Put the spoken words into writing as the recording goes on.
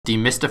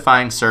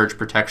Demystifying Surge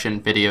Protection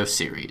video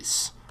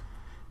series.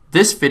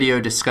 This video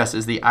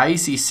discusses the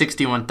IEC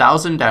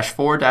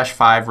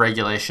 61000-4-5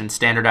 regulation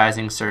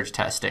standardizing surge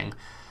testing,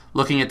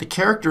 looking at the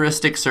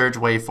characteristic surge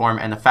waveform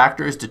and the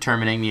factors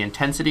determining the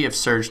intensity of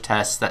surge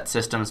tests that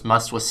systems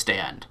must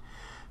withstand.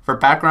 For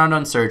background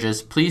on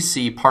surges, please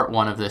see part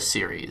 1 of this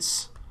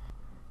series.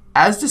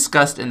 As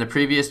discussed in the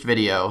previous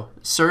video,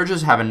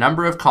 surges have a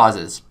number of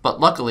causes, but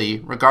luckily,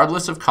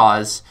 regardless of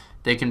cause,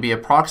 they can be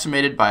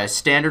approximated by a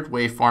standard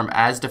waveform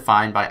as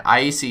defined by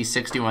IEC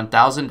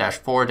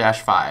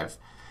 61000-4-5.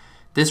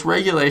 This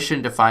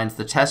regulation defines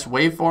the test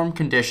waveform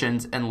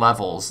conditions and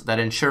levels that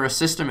ensure a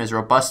system is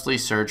robustly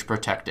surge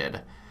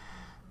protected.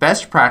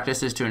 Best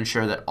practice is to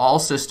ensure that all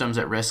systems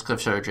at risk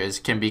of surges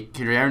can be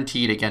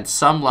guaranteed against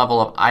some level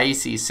of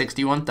IEC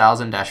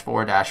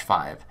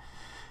 61000-4-5.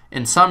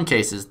 In some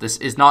cases, this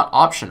is not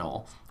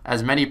optional,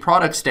 as many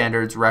product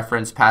standards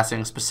reference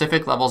passing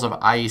specific levels of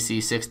IEC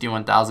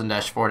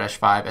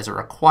 61000-4-5 as a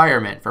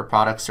requirement for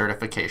product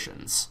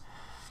certifications.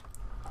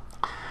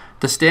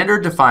 The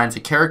standard defines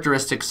a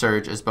characteristic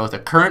surge as both a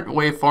current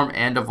waveform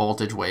and a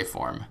voltage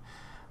waveform.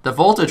 The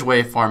voltage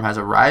waveform has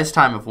a rise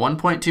time of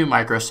 1.2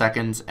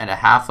 microseconds and a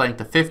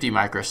half-length of 50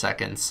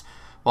 microseconds,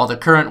 while the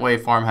current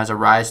waveform has a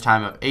rise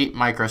time of 8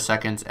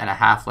 microseconds and a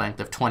half-length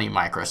of 20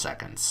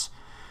 microseconds.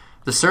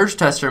 The surge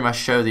tester must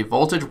show the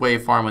voltage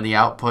waveform when the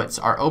outputs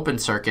are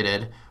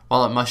open-circuited,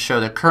 while it must show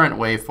the current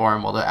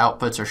waveform while the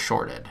outputs are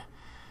shorted.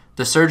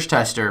 The surge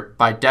tester,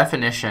 by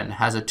definition,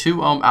 has a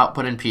 2 ohm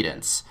output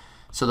impedance,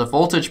 so the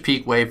voltage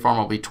peak waveform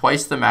will be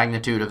twice the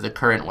magnitude of the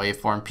current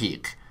waveform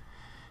peak.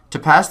 To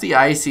pass the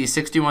IEC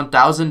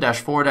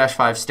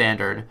 61000-4-5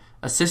 standard,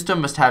 a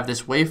system must have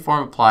this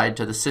waveform applied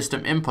to the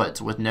system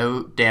inputs with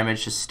no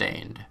damage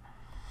sustained.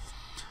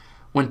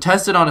 When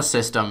tested on a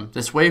system,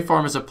 this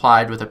waveform is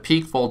applied with a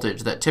peak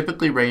voltage that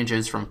typically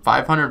ranges from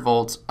 500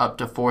 volts up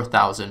to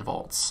 4,000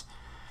 volts.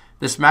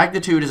 This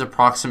magnitude is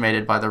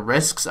approximated by the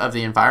risks of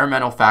the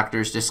environmental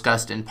factors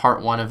discussed in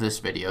part 1 of this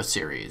video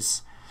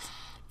series.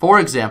 For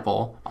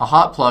example, a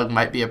hot plug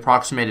might be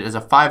approximated as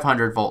a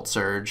 500 volt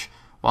surge,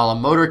 while a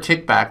motor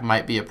kickback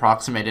might be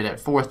approximated at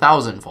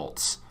 4,000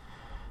 volts.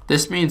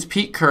 This means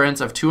peak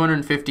currents of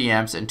 250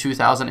 amps and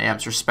 2,000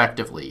 amps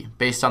respectively,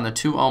 based on the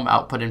 2 ohm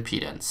output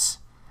impedance.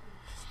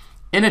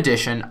 In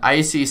addition,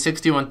 IEC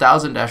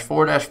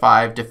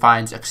 61000-4-5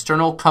 defines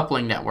external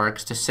coupling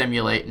networks to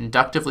simulate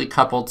inductively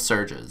coupled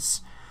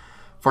surges.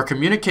 For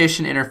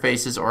communication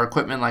interfaces or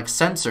equipment like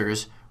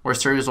sensors, where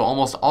surges will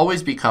almost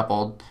always be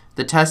coupled,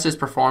 the test is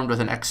performed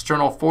with an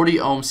external 40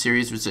 ohm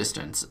series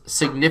resistance,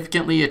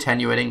 significantly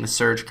attenuating the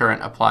surge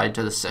current applied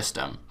to the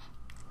system.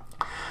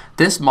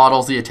 This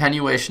models the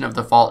attenuation of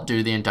the fault due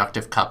to the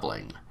inductive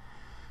coupling.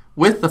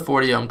 With the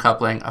 40 ohm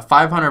coupling, a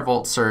 500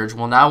 volt surge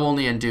will now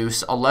only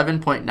induce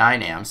 11.9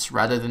 amps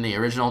rather than the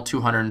original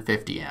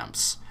 250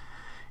 amps.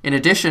 In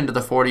addition to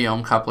the 40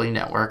 ohm coupling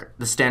network,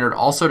 the standard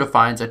also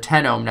defines a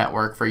 10 ohm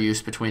network for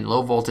use between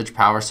low voltage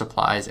power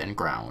supplies and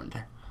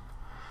ground.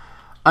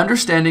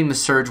 Understanding the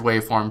surge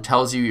waveform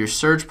tells you your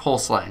surge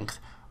pulse length,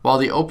 while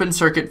the open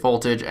circuit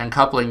voltage and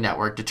coupling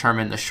network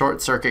determine the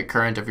short circuit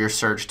current of your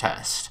surge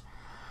test.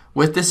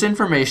 With this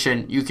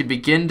information, you can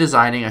begin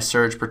designing a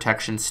surge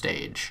protection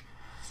stage.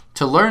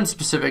 To learn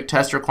specific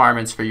test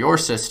requirements for your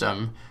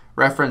system,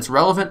 reference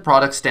relevant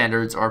product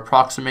standards or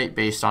approximate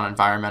based on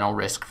environmental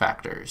risk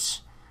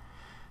factors.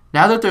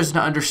 Now that there's an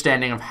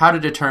understanding of how to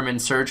determine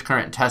surge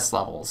current test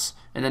levels,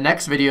 in the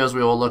next videos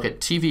we will look at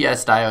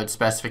TVS diode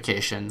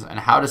specifications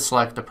and how to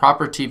select the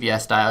proper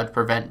TVS diode to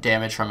prevent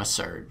damage from a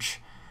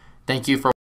surge. Thank you for